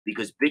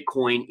because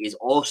Bitcoin is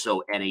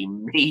also at a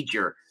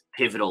major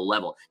pivotal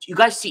level. So you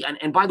guys see,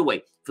 and by the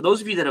way, for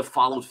those of you that have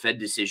followed Fed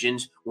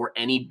decisions or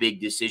any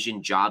big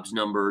decision, jobs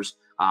numbers,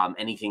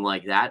 anything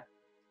like that,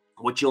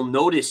 what you'll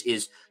notice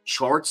is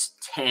charts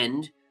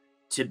tend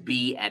to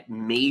be at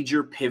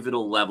major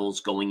pivotal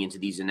levels going into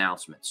these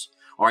announcements.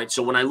 All right,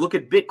 so when I look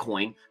at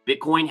Bitcoin,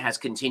 Bitcoin has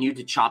continued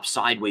to chop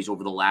sideways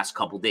over the last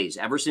couple days,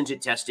 ever since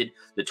it tested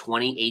the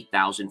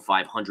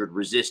 28,500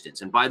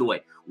 resistance. And by the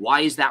way,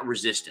 why is that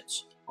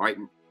resistance? All right,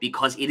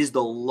 because it is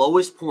the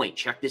lowest point.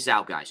 Check this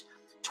out, guys.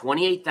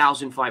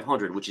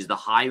 28,500, which is the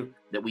high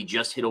that we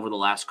just hit over the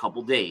last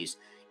couple days.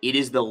 It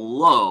is the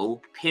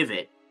low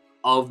pivot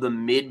of the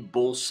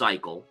mid-bull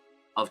cycle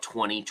of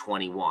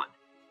 2021.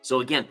 So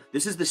again,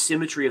 this is the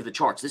symmetry of the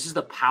charts. This is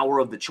the power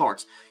of the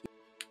charts.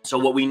 So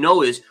what we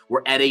know is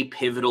we're at a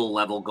pivotal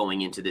level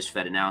going into this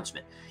Fed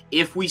announcement.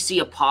 If we see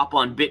a pop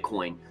on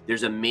Bitcoin,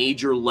 there's a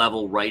major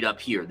level right up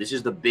here. This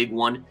is the big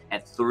one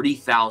at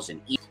 30,000.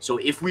 So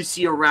if we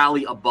see a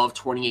rally above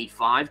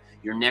 28.5,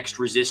 your next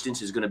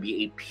resistance is going to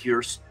be a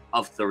pierce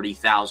of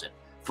 30,000.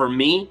 For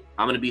me,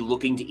 I'm going to be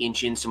looking to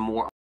inch in some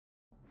more.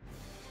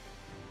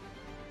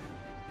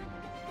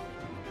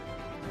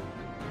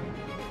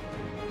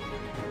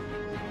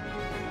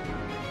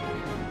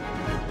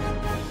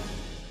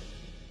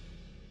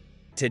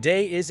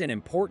 Today is an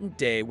important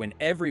day when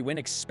everyone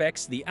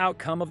expects the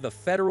outcome of the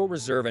Federal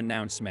Reserve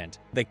announcement.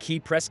 The key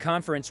press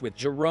conference with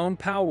Jerome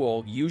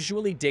Powell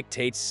usually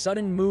dictates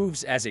sudden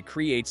moves as it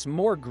creates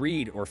more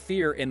greed or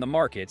fear in the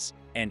markets,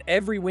 and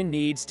everyone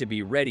needs to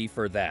be ready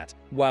for that.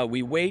 While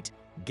we wait,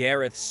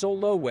 Gareth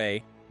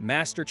Soloway,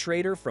 master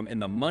trader from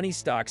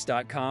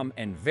InTheMoneyStocks.com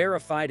and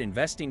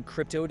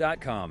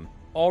VerifiedInvestingCrypto.com,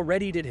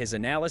 already did his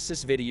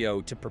analysis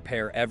video to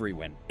prepare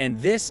everyone. And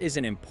this is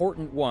an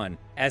important one,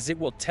 as it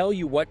will tell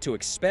you what to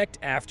expect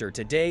after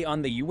today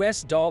on the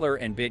US dollar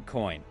and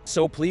Bitcoin.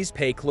 So please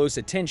pay close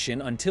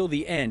attention until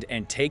the end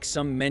and take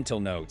some mental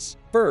notes.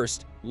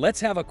 First, let's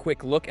have a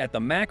quick look at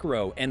the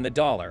macro and the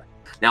dollar.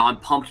 Now, I'm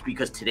pumped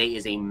because today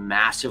is a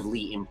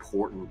massively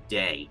important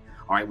day.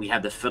 All right, we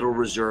have the Federal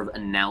Reserve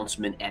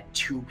announcement at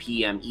 2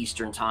 p.m.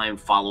 Eastern Time,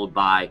 followed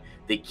by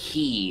the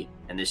key,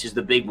 and this is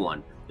the big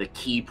one, the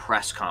key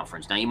press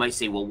conference. Now, you might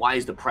say, well, why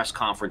is the press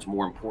conference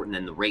more important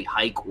than the rate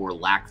hike or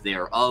lack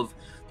thereof?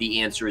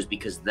 The answer is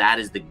because that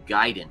is the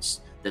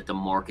guidance that the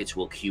markets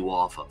will cue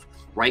off of.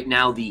 Right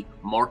now, the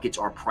markets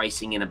are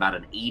pricing in about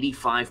an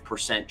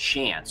 85%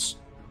 chance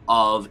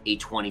of a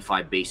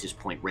 25 basis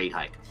point rate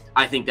hike.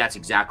 I think that's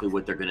exactly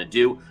what they're going to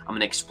do. I'm going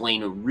to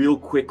explain real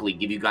quickly,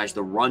 give you guys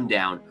the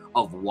rundown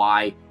of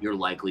why you're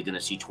likely going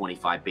to see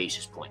 25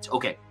 basis points.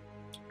 Okay,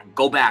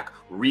 go back,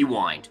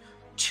 rewind.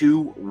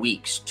 2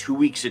 weeks. 2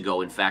 weeks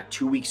ago, in fact,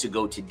 2 weeks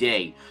ago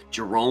today,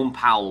 Jerome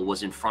Powell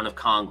was in front of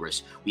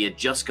Congress. We had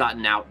just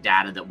gotten out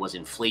data that was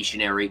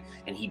inflationary,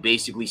 and he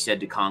basically said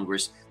to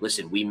Congress,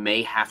 listen, we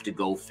may have to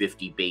go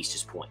 50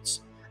 basis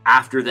points.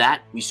 After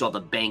that, we saw the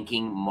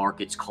banking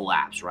markets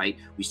collapse, right?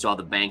 We saw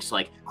the banks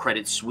like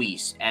Credit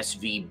Suisse,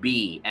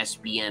 SVB,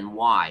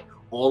 SBNY,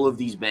 all of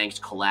these banks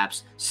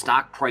collapse.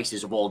 Stock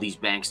prices of all these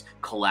banks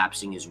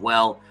collapsing as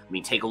well. I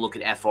mean, take a look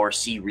at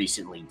FRC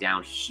recently,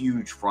 down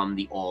huge from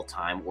the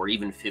all-time or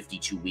even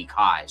 52-week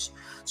highs.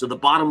 So the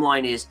bottom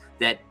line is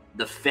that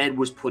the Fed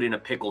was put in a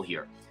pickle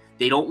here.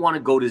 They don't want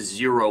to go to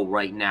zero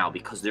right now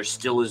because there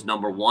still is,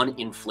 number one,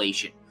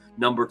 inflation.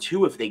 Number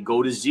two, if they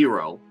go to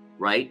zero,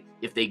 right?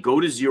 If they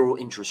go to zero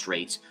interest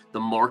rates, the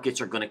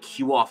markets are going to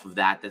cue off of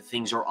that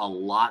things are a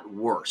lot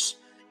worse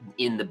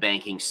in the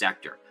banking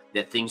sector,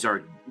 that things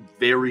are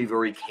very,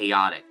 very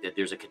chaotic, that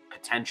there's a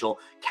potential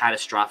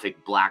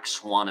catastrophic black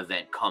swan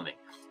event coming.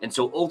 And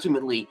so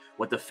ultimately,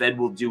 what the Fed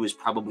will do is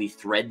probably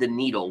thread the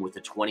needle with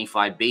a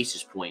 25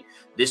 basis point.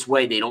 This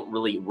way, they don't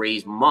really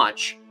raise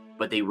much,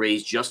 but they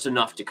raise just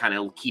enough to kind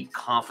of keep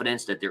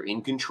confidence that they're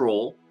in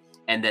control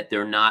and that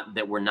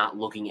we're not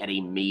looking at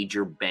a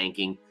major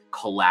banking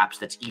collapse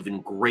that's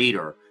even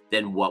greater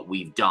than what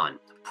we've done.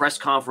 Press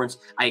conference,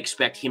 I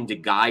expect him to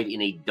guide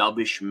in a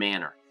dovish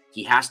manner.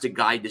 He has to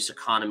guide this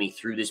economy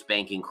through this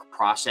banking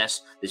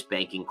process, this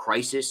banking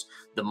crisis.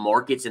 The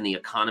markets and the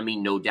economy,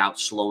 no doubt,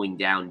 slowing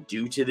down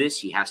due to this.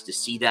 He has to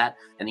see that.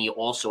 And he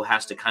also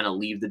has to kind of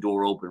leave the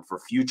door open for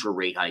future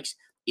rate hikes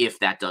if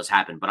that does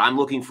happen. But I'm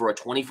looking for a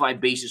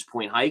 25 basis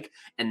point hike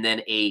and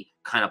then a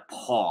kind of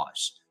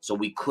pause. So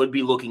we could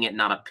be looking at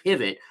not a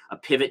pivot. A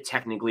pivot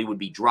technically would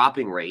be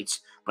dropping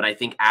rates. But I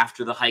think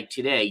after the hike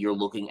today, you're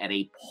looking at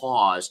a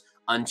pause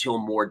until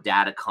more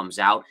data comes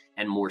out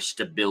and more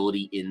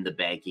stability in the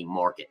banking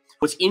market.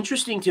 What's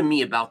interesting to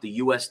me about the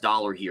US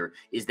dollar here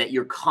is that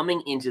you're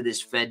coming into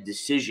this Fed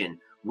decision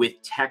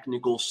with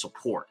technical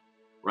support,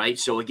 right?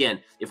 So again,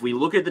 if we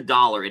look at the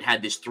dollar, it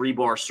had this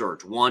 3-bar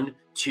surge, 1,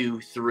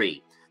 2,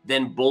 3.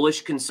 Then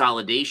bullish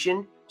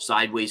consolidation,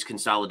 sideways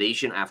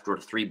consolidation after a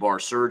 3-bar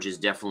surge is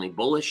definitely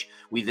bullish.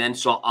 We then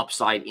saw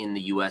upside in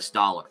the US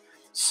dollar.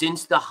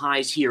 Since the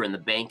highs here and the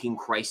banking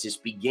crisis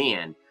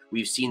began,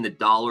 we've seen the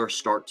dollar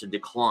start to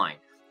decline.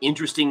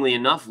 Interestingly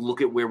enough,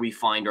 look at where we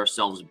find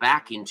ourselves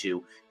back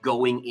into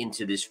going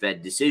into this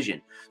Fed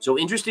decision. So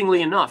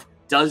interestingly enough,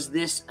 does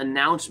this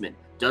announcement,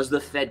 does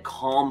the Fed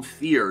calm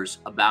fears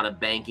about a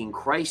banking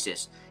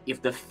crisis?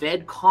 If the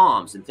Fed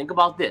calms, and think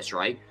about this,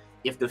 right?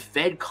 If the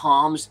Fed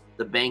calms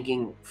the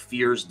banking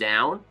fears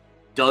down,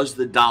 does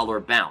the dollar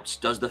bounce?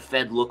 Does the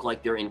Fed look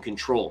like they're in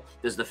control?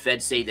 Does the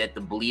Fed say that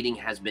the bleeding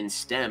has been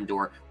stemmed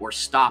or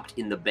stopped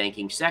in the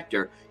banking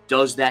sector?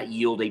 Does that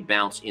yield a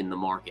bounce in the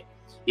market?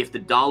 If the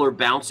dollar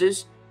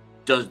bounces,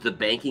 does the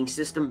banking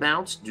system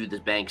bounce? Do the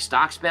bank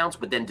stocks bounce?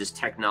 But then does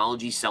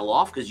technology sell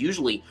off? Because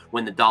usually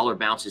when the dollar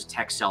bounces,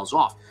 tech sells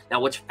off.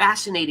 Now, what's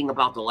fascinating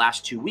about the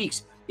last 2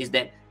 weeks is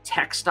that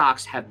tech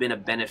stocks have been a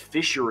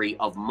beneficiary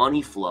of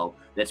money flow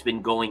that's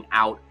been going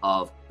out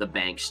of the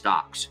bank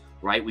stocks,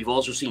 right? We've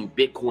also seen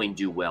Bitcoin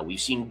do well. We've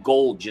seen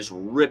gold just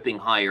ripping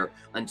higher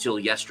until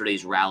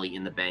yesterday's rally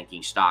in the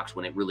banking stocks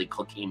when it really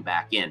came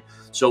back in.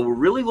 So we're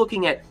really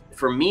looking at,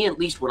 for me at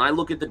least, when I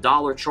look at the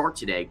dollar chart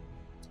today,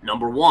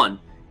 number one,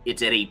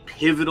 it's at a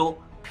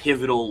pivotal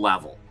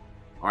level.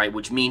 All right,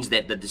 which means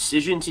that the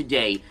decision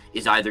today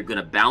is either going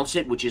to bounce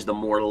it, which is the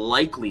more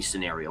likely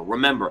scenario.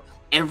 Remember,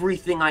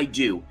 everything I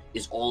do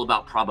is all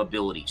about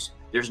probabilities.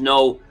 There's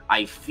no,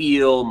 I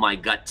feel, my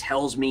gut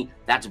tells me.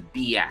 That's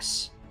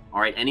BS. All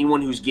right,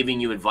 anyone who's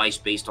giving you advice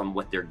based on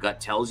what their gut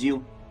tells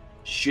you,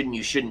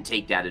 you shouldn't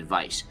take that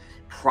advice.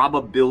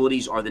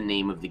 Probabilities are the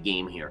name of the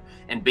game here.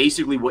 And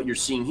basically what you're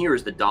seeing here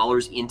is the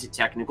dollar's into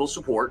technical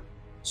support.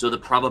 So the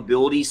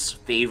probabilities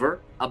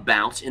favor a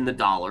bounce in the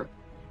dollar.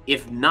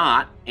 If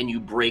not, and you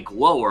break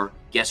lower,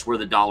 guess where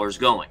the dollar's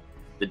going?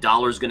 The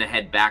dollar's going to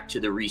head back to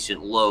the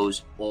recent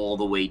lows all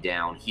the way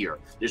down here.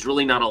 There's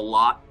really not a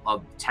lot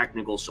of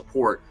technical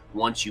support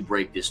once you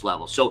break this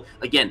level. So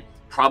again,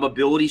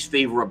 probabilities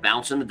favor a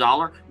bounce in the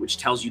dollar, which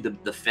tells you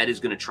the Fed is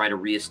going to try to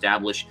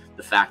reestablish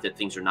the fact that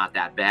things are not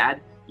that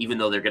bad, even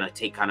though they're going to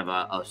take kind of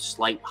a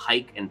slight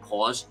hike and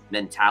pause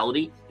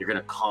mentality. They're going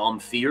to calm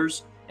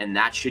fears, and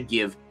that should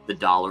give the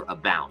dollar a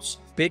bounce.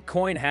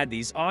 Bitcoin had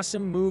these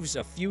awesome moves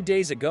a few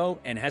days ago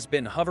and has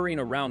been hovering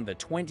around the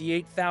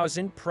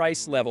 28,000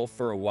 price level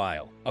for a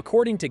while.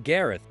 According to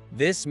Gareth,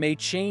 this may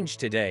change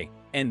today,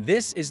 and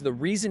this is the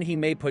reason he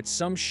may put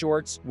some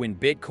shorts when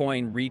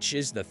Bitcoin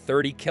reaches the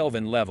 30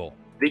 Kelvin level.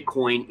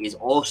 Bitcoin is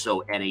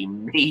also at a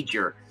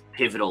major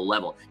pivotal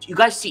level. So you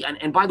guys see,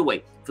 and by the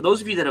way, for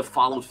those of you that have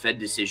followed Fed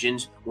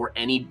decisions or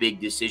any big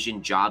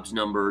decision, jobs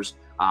numbers,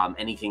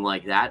 anything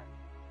like that,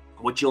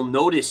 what you'll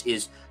notice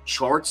is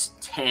charts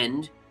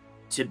tend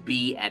to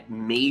be at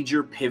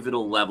major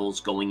pivotal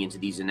levels going into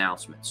these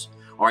announcements.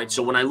 All right,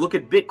 so when I look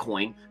at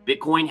Bitcoin,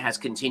 Bitcoin has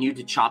continued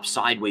to chop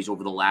sideways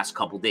over the last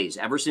couple days,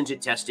 ever since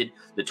it tested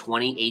the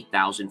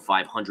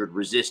 28,500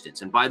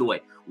 resistance. And by the way,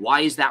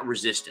 why is that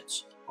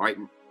resistance? All right,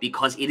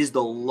 because it is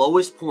the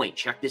lowest point.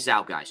 Check this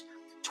out, guys.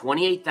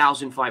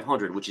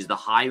 28,500, which is the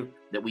high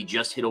that we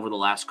just hit over the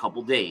last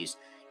couple days.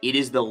 It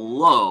is the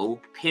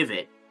low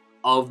pivot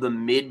of the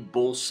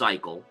mid-bull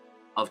cycle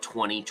of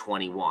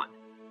 2021.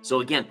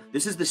 So again,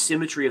 this is the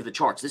symmetry of the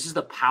charts. This is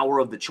the power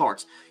of the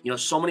charts. You know,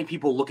 so many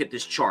people look at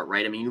this chart,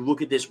 right? I mean, you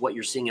look at this, what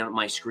you're seeing on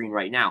my screen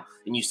right now,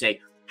 and you say,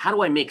 how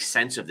do I make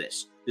sense of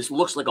this? This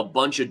looks like a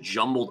bunch of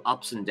jumbled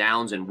ups and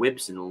downs and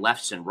whips and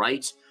lefts and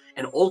rights.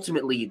 And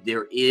ultimately,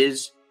 there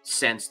is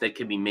sense that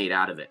can be made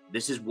out of it.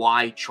 This is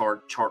why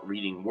chart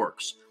reading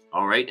works.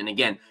 All right. And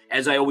again,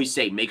 as I always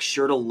say, make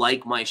sure to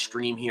like my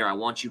stream here. I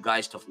want you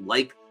guys to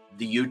like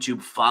the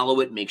YouTube,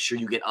 follow it, make sure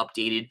you get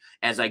updated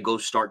as I go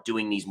start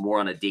doing these more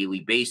on a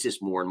daily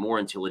basis, more and more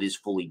until it is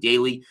fully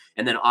daily.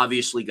 And then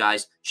obviously,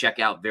 guys, check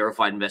out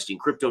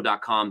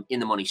verifiedinvestingcrypto.com,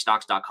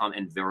 inthemoneystocks.com,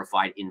 and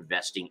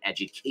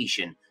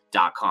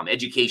verifiedinvestingeducation.com.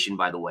 Education,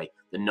 by the way,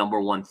 the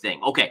 #1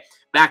 thing. Okay,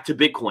 back to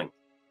Bitcoin.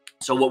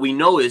 So what we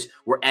know is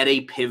we're at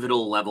a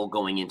pivotal level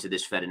going into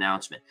this Fed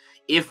announcement.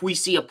 If we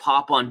see a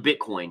pop on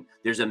Bitcoin,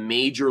 there's a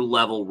major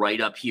level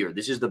right up here.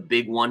 This is the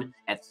big one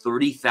at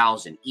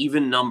 30,000,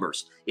 even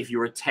numbers. If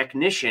you're a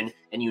technician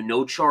and you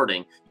know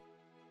charting,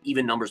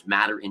 even numbers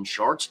matter in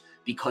charts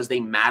because they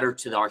matter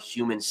to our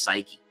human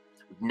psyche.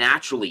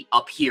 Naturally,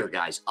 up here,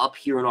 guys, up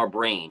here in our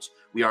brains,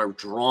 we are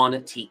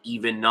drawn to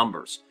even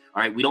numbers.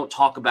 All right, we don't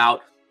talk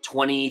about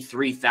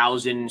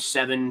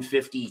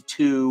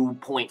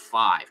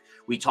 23,752.5.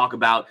 We talk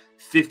about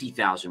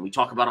 50,000. We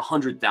talk about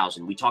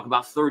 100,000. We talk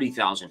about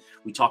 30,000.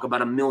 We talk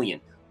about 1,000,000.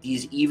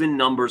 These even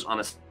numbers on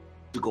a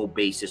statistical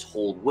basis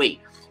hold weight.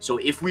 So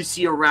if we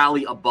see a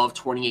rally above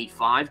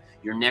 28.5,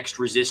 your next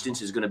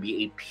resistance is going to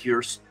be a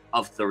pierce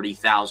of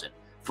 30,000.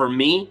 For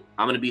me,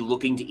 I'm going to be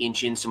looking to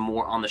inch in some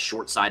more on the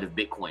short side of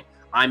Bitcoin.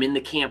 I'm in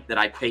the camp that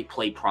I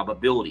play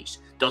probabilities.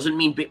 Doesn't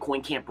mean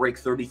Bitcoin can't break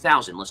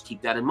 30,000. Let's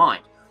keep that in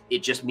mind.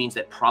 It just means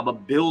that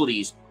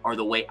probabilities are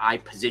the way I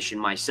position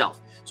myself.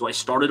 So I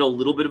started a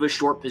little bit of a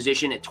short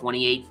position at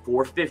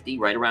 28,450,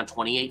 right around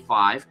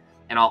 28.5,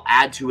 and I'll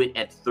add to it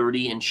at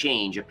 30 and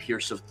change, a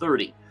pierce of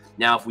 30.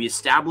 Now, if we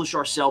establish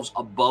ourselves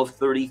above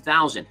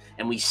 30,000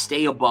 and we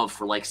stay above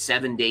for like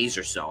 7 days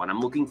or so, and I'm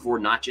looking for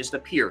not just a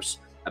pierce,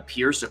 a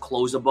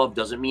close above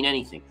doesn't mean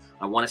anything.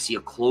 I want to see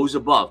a close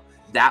above.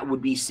 that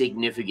would be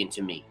significant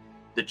to me.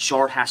 The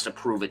chart has to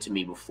prove it to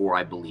me before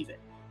I believe it.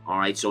 All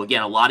right. So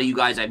again, a lot of you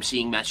guys I'm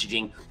seeing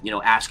messaging,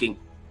 asking,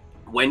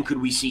 when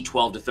could we see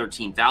 12 to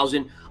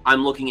 13,000?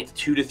 I'm looking at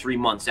 2 to 3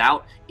 months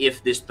out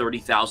if this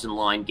 30,000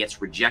 line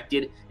gets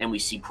rejected and we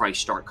see price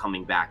start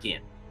coming back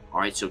in. All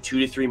right, so 2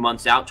 to 3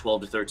 months out,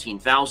 12 to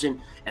 13,000,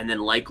 and then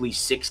likely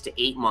 6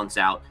 to 8 months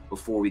out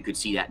before we could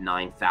see that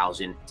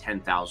 9,000,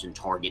 10,000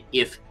 target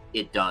if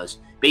it does.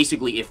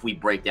 Basically, if we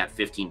break that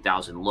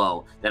 15,000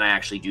 low, then I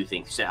actually do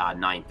think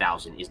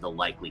 9,000 is the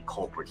likely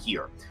culprit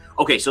here.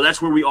 Okay, so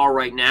that's where we are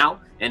right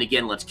now. And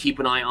again, let's keep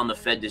an eye on the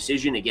Fed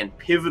decision. Again,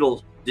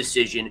 pivotal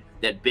decision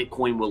that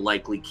Bitcoin will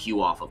likely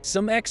queue off of.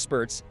 Some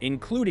experts,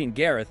 including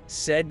Gareth,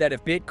 said that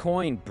if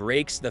Bitcoin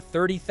breaks the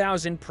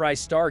 30,000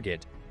 price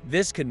target,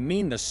 this could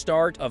mean the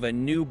start of a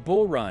new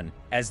bull run,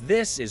 as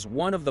this is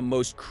one of the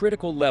most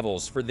critical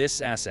levels for this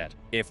asset.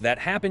 If that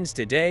happens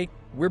today,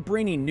 we're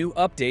bringing new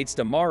updates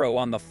tomorrow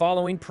on the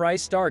following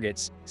price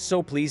targets,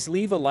 so please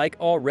leave a like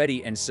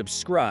already and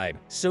subscribe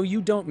so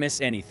you don't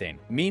miss anything.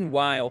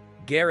 Meanwhile,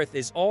 Gareth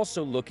is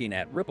also looking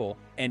at Ripple,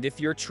 and if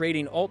you're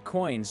trading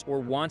altcoins or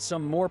want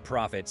some more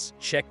profits,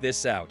 check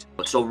this out.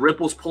 So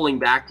Ripple's pulling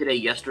back today.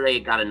 Yesterday, it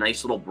got a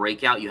nice little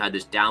breakout. You had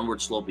this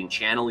downward sloping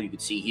channel. You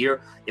could see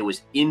here, it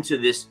was into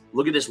this,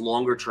 look at this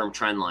longer term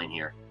trend line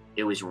here.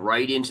 It was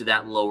right into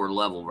that lower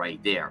level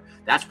right there.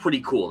 That's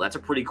pretty cool. That's a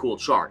pretty cool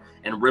chart.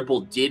 And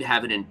Ripple did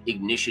have an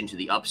ignition to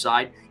the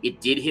upside.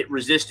 It did hit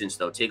resistance,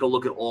 though. Take a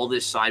look at all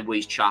this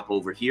sideways chop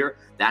over here.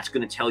 That's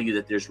going to tell you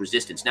that there's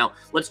resistance. Now,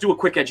 let's do a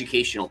quick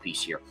educational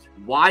piece here.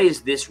 Why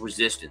is this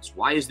resistance?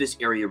 Why is this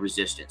area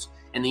resistance?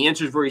 And the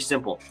answer is very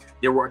simple.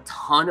 There were a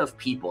ton of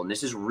people, and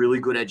this is really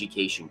good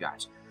education,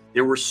 guys.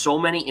 There were so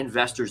many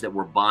investors that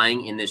were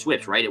buying in this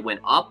whips, right? It went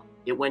up,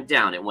 it went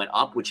down, it went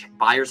up, which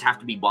buyers have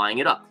to be buying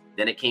it up.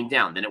 Then it came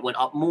down. Then it went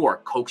up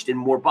more, coaxed in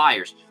more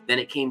buyers. Then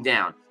it came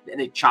down. Then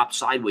it chopped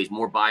sideways,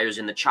 more buyers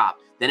in the chop.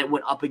 Then it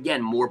went up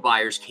again, more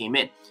buyers came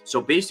in.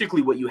 So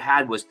basically what you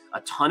had was a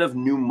ton of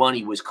new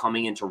money was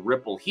coming into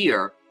Ripple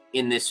here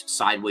in this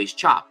sideways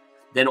chop.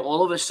 Then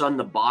all of a sudden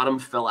the bottom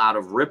fell out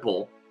of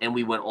Ripple and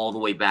we went all the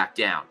way back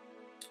down.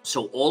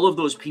 So all of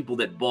those people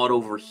that bought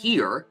over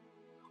here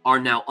are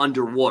now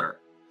underwater.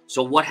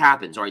 So what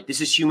happens? All right,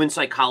 this is human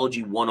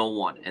psychology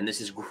 101, and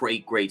this is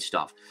great, great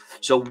stuff.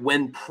 So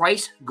when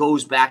price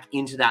goes back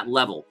into that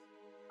level,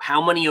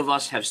 how many of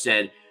us have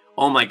said,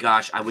 oh my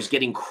gosh, I was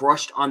getting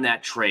crushed on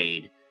that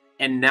trade,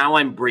 and now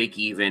I'm break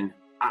even.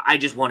 I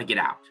just want to get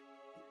out.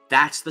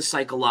 That's the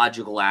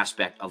psychological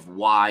aspect of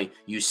why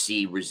you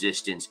see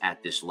resistance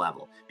at this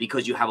level,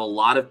 because you have a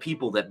lot of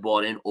people that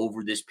bought in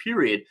over this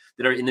period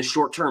that are in the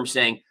short term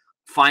saying,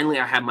 finally,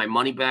 I have my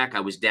money back.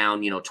 I was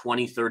down,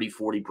 20, 30,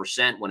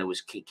 40% when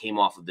it came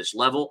off of this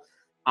level.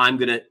 I'm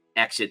going to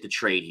exit the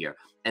trade here.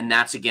 And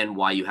that's, again,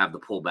 why you have the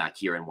pullback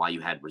here and why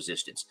you had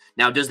resistance.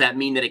 Now, does that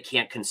mean that it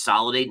can't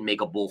consolidate and make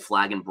a bull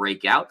flag and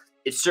break out?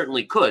 It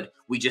certainly could.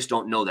 We just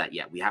don't know that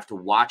yet. We have to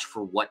watch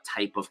for what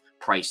type of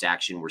price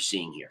action we're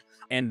seeing here.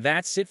 And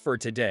that's it for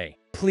today.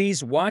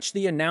 Please watch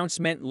the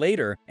announcement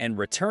later and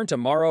return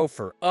tomorrow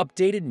for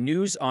updated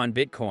news on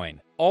Bitcoin.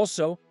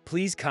 Also,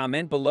 please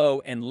comment below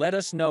and let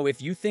us know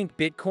if you think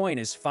Bitcoin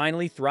is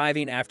finally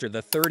thriving after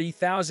the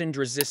 30,000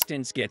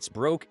 resistance gets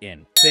broke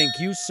in. Thank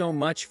you so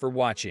much for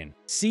watching.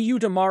 See you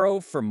tomorrow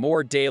for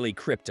more daily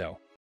crypto.